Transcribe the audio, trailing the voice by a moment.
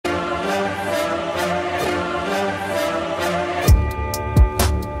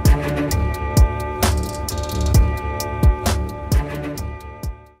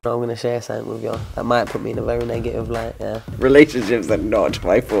sure I'm going to share something with you. That might put me in a very negative light, yeah. Relationships are not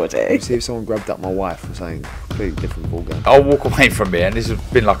my forte. See if someone grabbed up my wife or something, completely different ballgame. I'll walk away from it, and this has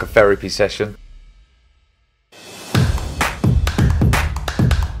been like a therapy session.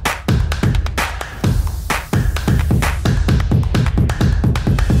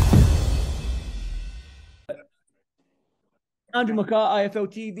 Andrew McCART, IFL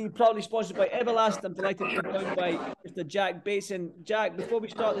TV, proudly sponsored by Everlast. I'm delighted to be joined by Mr. Jack Bateson. Jack, before we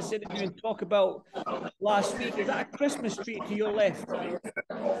start this interview and talk about last week, is that a Christmas tree to your left?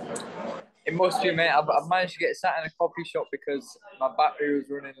 It must be, mate. I've managed to get sat in a coffee shop because my battery was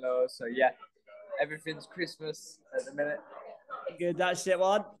running low. So, yeah, everything's Christmas at the minute. Good, that's it.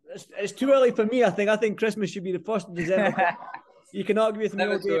 Well, it's too early for me, I think. I think Christmas should be the 1st of December. You can argue with me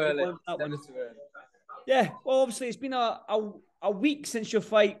all day. Too early. Never too early. Yeah, well, obviously, it's been a week since your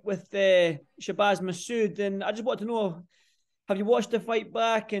fight with Shabazz Masoud, and I just want to know, have you watched the fight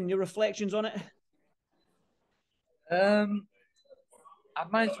back and your reflections on it?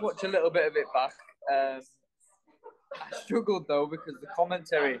 I've managed to watch a little bit of it back. I struggled though because the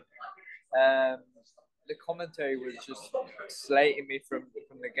commentary was just slating me from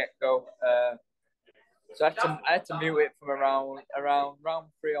the get go. So I had to mute it from around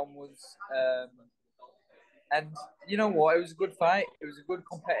round 3 onwards. And you know what? It was a good fight. It was a good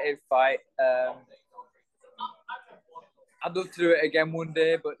competitive fight. I'd love to do it again one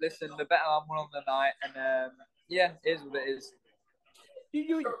day, but listen, the better man won on the night, and yeah, it is what it is.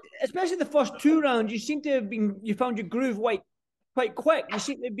 You especially the first 2 rounds, you seem to have you found your groove quite quick. You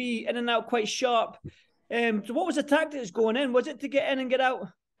seem to be in and out quite sharp. So what was the tactics going in? Was it to get in and get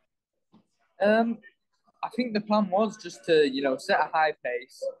out? I think the plan was just to, set a high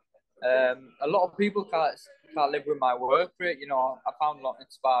pace. A lot of people can't live with my work rate. I found a lot in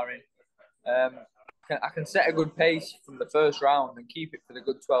sparring. I can set a good pace from the first round and keep it for the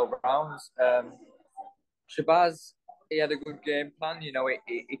good 12 rounds. Shabazz, he had a good game plan. He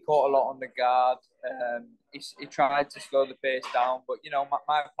caught a lot on the guard. He tried to slow the pace down, but my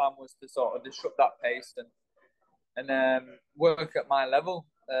plan was to sort of disrupt that pace and work at my level.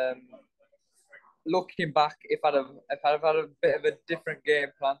 Looking back, if I'd have had a bit of a different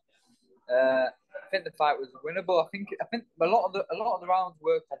game plan, I think the fight was winnable. I think a lot of the rounds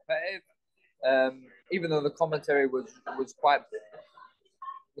were competitive, even though the commentary was quite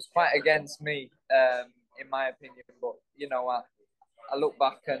against me, in my opinion. But I look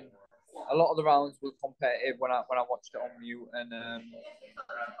back and a lot of the rounds were competitive when I watched it on mute, and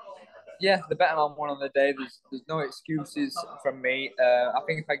yeah, the better man won on the day. There's no excuses from me. I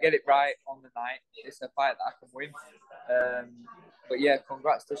think if I get it right on the night, it's a fight that I can win. But yeah,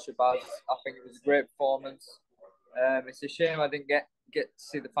 congrats to Shabazz. I think it was a great performance. It's a shame I didn't get to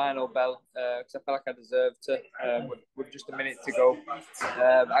see the final bell because I felt like I deserved to with just a minute to go.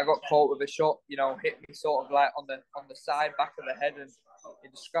 I got caught with a shot, hit me sort of like on the side back of the head, and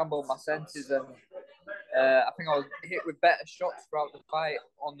it just scrambled my senses. And I think I was hit with better shots throughout the fight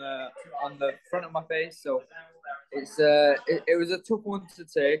on the front of my face. So it was a tough one to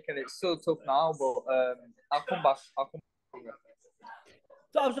take, and it's still tough now. But I'll come back.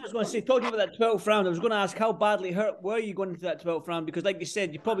 So I was just going to say, talking about that 12th round, I was going to ask how badly hurt were you going into that 12th round? Because, like you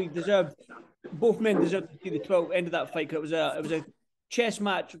said, you probably both men deserved to see the 12th end of that fight. Because it was a chess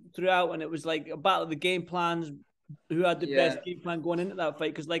match throughout, and it was like a battle of the game plans. Who had the best game plan going into that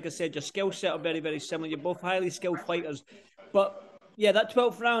fight? Because, like I said, your skill set are very, very similar. You're both highly skilled fighters. But yeah, that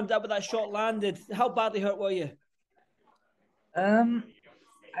 12th round, that shot landed. How badly hurt were you? I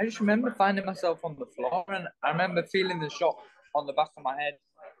just remember finding myself on the floor, and I remember feeling the shot on the back of my head.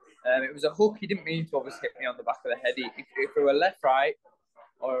 It was a hook. He didn't mean to obviously hit me on the back of the head. If it were left-right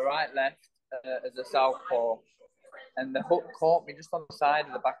or a right-left as a southpaw, and the hook caught me just on the side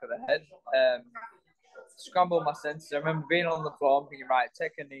of the back of the head, scrambled my senses. I remember being on the floor and thinking, right,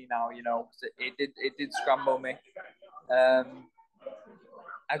 take a knee now, because it did scramble me. I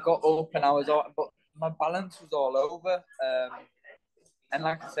got up and but my balance was all over. And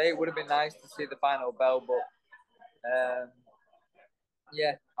like I say, it would have been nice to see the final bell, but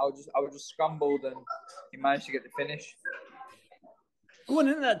yeah, I was just scrambled, and he managed to get the finish. Going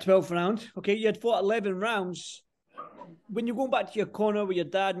into that 12th round, okay, you had fought 11 rounds. When you're going back to your corner with your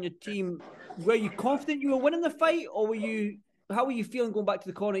dad and your team, were you confident you were winning the fight, or how were you feeling going back to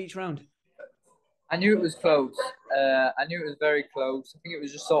the corner each round? I knew it was close. I knew it was very close. I think it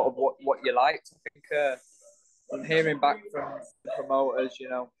was just sort of what you liked. I think from hearing back from the promoters,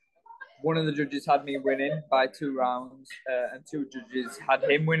 one of the judges had me winning by 2 rounds, and 2 judges had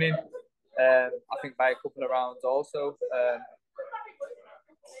him winning, I think by a couple of rounds also.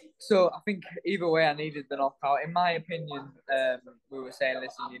 So I think either way, I needed the knockout. In my opinion, we were saying,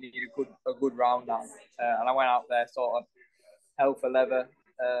 listen, you need a good round now, and I went out there sort of hell for leather.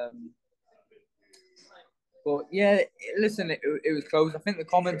 But yeah, listen, it was close. I think the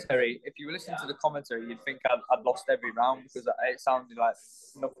commentary, if you listen to the commentary, you'd think I'd lost every round because it sounded like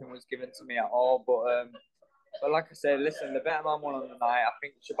nothing was given to me at all. But like I said, listen, the better man won on the night. I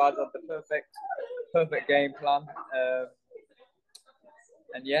think Shabazz had the perfect game plan.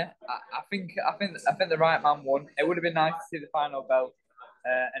 And yeah, I think the right man won. It would have been nice to see the final bell,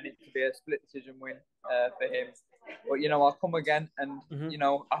 and it to be a split decision win for him. But you know, I'll come again, and you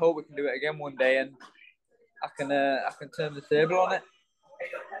know, I hope we can do it again one day, and I can turn the table on it.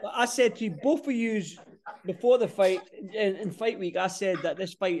 I said to you, both of you before the fight in fight week, I said that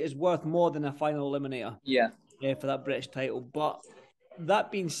this fight is worth more than a final eliminator. Yeah. For that British title. But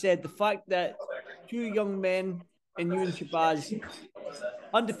that being said, the fact that two young men in you and Shabazz,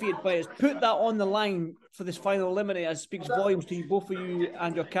 undefeated fighters, put that on the line for this final eliminator speaks volumes to you, both of you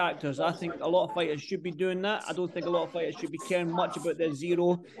and your characters. I think a lot of fighters should be doing that. I don't think a lot of fighters should be caring much about their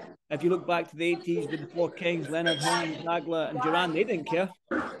zero. If you look back to the 80s with the four kings, Leonard, Holmes, Nagler, and Duran, they didn't care.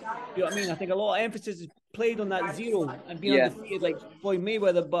 You know what I mean? I think a lot of emphasis is played on that zero and being undefeated like Floyd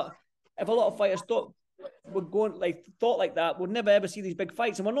Mayweather. But if a lot of fighters thought like that, we'll never ever see these big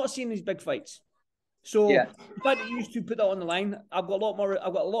fights, and we're not seeing these big fights. So the fact that you used to put that on the line, I've got a lot more.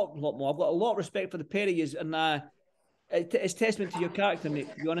 I've got a lot of respect for the pair of you, and it's testament to your character, mate.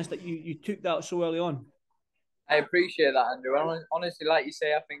 To be honest, that you took that so early on. I appreciate that, Andrew. Honestly, like you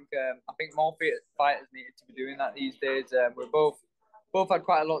say, I think more fighters needed to be doing that these days. We're both had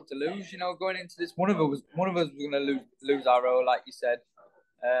quite a lot to lose. You know, going into this, one of us was going to lose our role, like you said.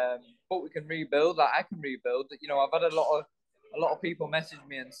 But we can rebuild. Like I can rebuild. You know, I've had a lot of people message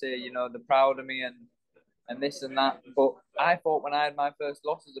me and say, you know, they're proud of me and this and that. But I thought when I had my first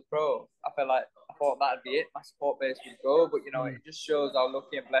loss as a pro, I thought that'd be it. My support base would go. But you know, it just shows how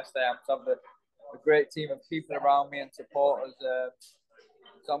lucky and blessed I am to have a great team of people around me and supporters.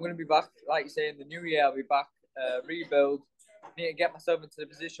 So I'm going to be back, like you say, in the new year. I'll be back, rebuild. Need to get myself into the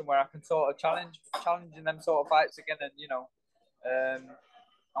position where I can sort of challenging them sort of fights again, and you know.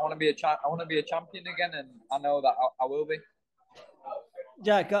 I want to be a champion again, and I know that I will be.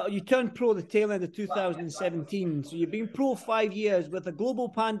 Jack, you turned pro the tail end of 2017, so you've been pro 5 years with a global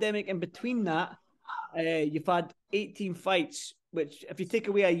pandemic in between that. You've had 18 fights, which if you take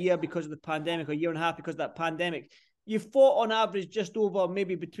away a year because of the pandemic, or a year and a half because of that pandemic, you've fought on average just over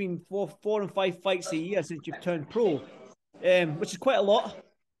maybe between four and five fights a year since you've turned pro, which is quite a lot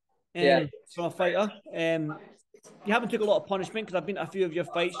for a fighter. You haven't took a lot of punishment because I've been at a few of your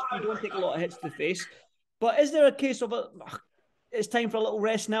fights. You don't take a lot of hits to the face. But is there a case of it's time for a little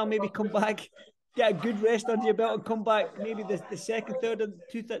rest now? Maybe come back, get a good rest under your belt, and come back maybe the second, third of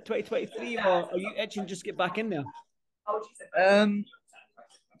 2023, or are you itching just get back in there?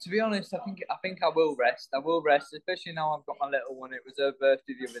 To be honest, I think I will rest. I will rest, especially now I've got my little one. It was her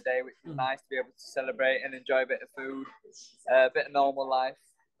birthday the other day, which was nice to be able to celebrate and enjoy a bit of food, a bit of normal life.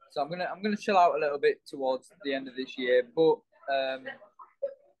 So I'm gonna chill out a little bit towards the end of this year. But I'm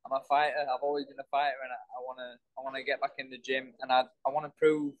a fighter. I've always been a fighter, and I wanna get back in the gym, and I want to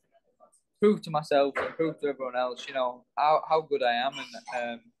prove to myself and prove to everyone else, you know, how good I am,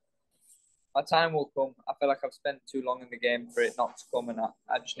 and my time will come. I feel like I've spent too long in the game for it not to come, and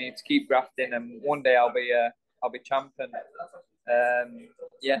I just need to keep grafting, and one day I'll be champ, and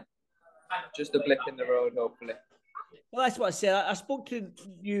yeah, just a blip in the road, hopefully. Well, that's what I said. I spoke to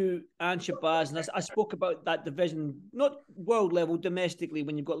you and Shabazz, and I spoke about that division, not world level, domestically.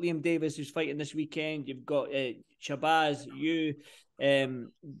 When you've got Liam Davis who's fighting this weekend, you've got Shabazz, you, Gamal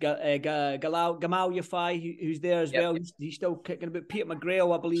Yafai, who's there as well. He's still kicking about. Peter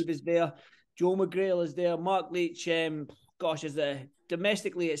McGrail, I believe, is there. Joe McGrail is there. Mark Leach,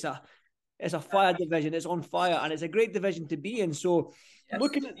 domestically, it's a fire division. It's on fire, and it's a great division to be in. So,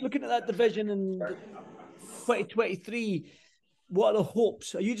 looking at that division and 2023, what are the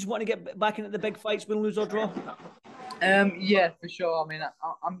hopes? Are you just wanting to get back into the big fights, win, lose or draw? Yeah, for sure. I mean,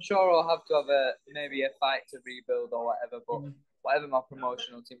 I'm sure I'll have to have maybe a fight to rebuild or whatever. But whatever my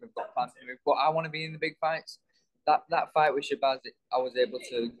promotional team have got planned to move, but I want to be in the big fights. That fight with Shabazz, I was able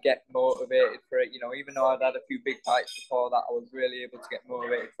to get motivated for it. You know, even though I'd had a few big fights before that, I was really able to get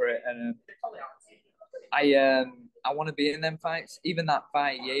motivated for it. And I want to be in them fights. Even that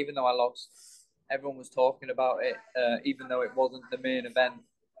fight, even though I lost, everyone was talking about it. Even though it wasn't the main event,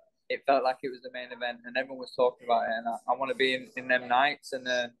 it felt like it was the main event, and everyone was talking about it. And I want to be in them nights. And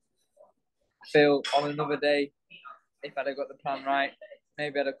I feel on another day, if I'd have got the plan right,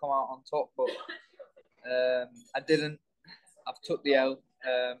 maybe I'd have come out on top. But I didn't. I've took the L.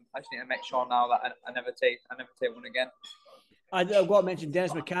 I just need to make sure now that I never take one again. I've got to mention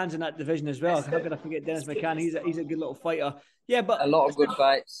Dennis McCann's in that division as well. How can I forget Dennis McCann? He's a good little fighter. Yeah, but A lot of good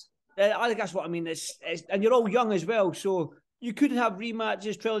fights. I think that's what I mean. And you're all young as well, so you could have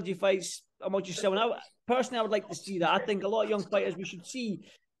rematches, trilogy fights amongst yourself. And personally, I would like to see that. I think a lot of young fighters, we should see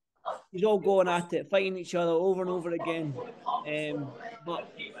he's all going at it, fighting each other over and over again.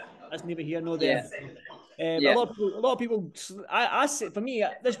 But that's neither here nor there. Yeah. A lot of people. I say, for me,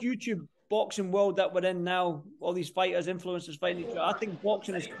 this YouTube boxing world that we're in now, all these fighters, influencers fighting each other. I think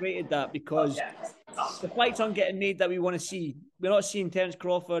boxing has created that because the fights aren't getting made that we want to see. We're not seeing Terence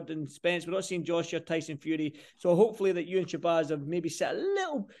Crawford and Spence. We're not seeing Joshua, Tyson Fury. So hopefully that you and Shabazz have maybe set a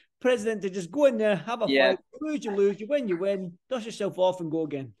little precedent to just go in there, have a fight, lose, you win, you win, dust yourself off and go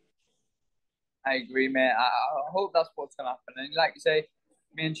again. I agree, mate. I hope that's what's going to happen. And like you say,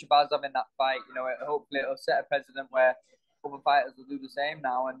 me and Shabazz having that fight, hopefully it'll set a precedent where other fighters will do the same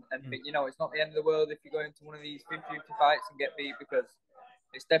now. And it's not the end of the world if you go into one of these 50-50 fights and get beat, because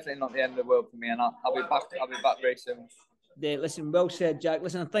it's definitely not the end of the world for me. And I'll be back. I'll be back very soon. Yeah, listen, well said, Jack.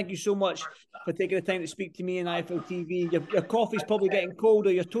 Listen, thank you so much for taking the time to speak to me in IFL TV. Your coffee's probably getting cold,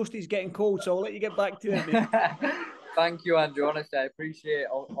 or your toasty's getting cold, so I'll let you get back to it, mate. Thank you, Andrew. Honestly, I appreciate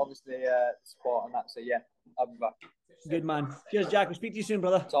obviously the support and that. So yeah, I'll be back. Good man. Cheers, Jack. We'll speak to you soon,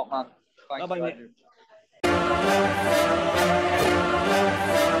 brother. Top man. Thank Bye-bye, you, mate. Andrew.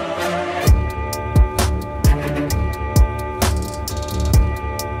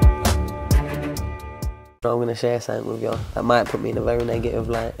 I'm going to share something with you that might put me in a very negative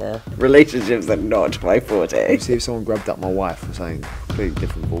light, yeah. Relationships are not my forte. See if someone grabbed up my wife or something, completely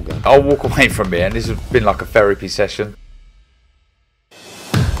different ballgame. I'll walk away from it, and this has been like a therapy session.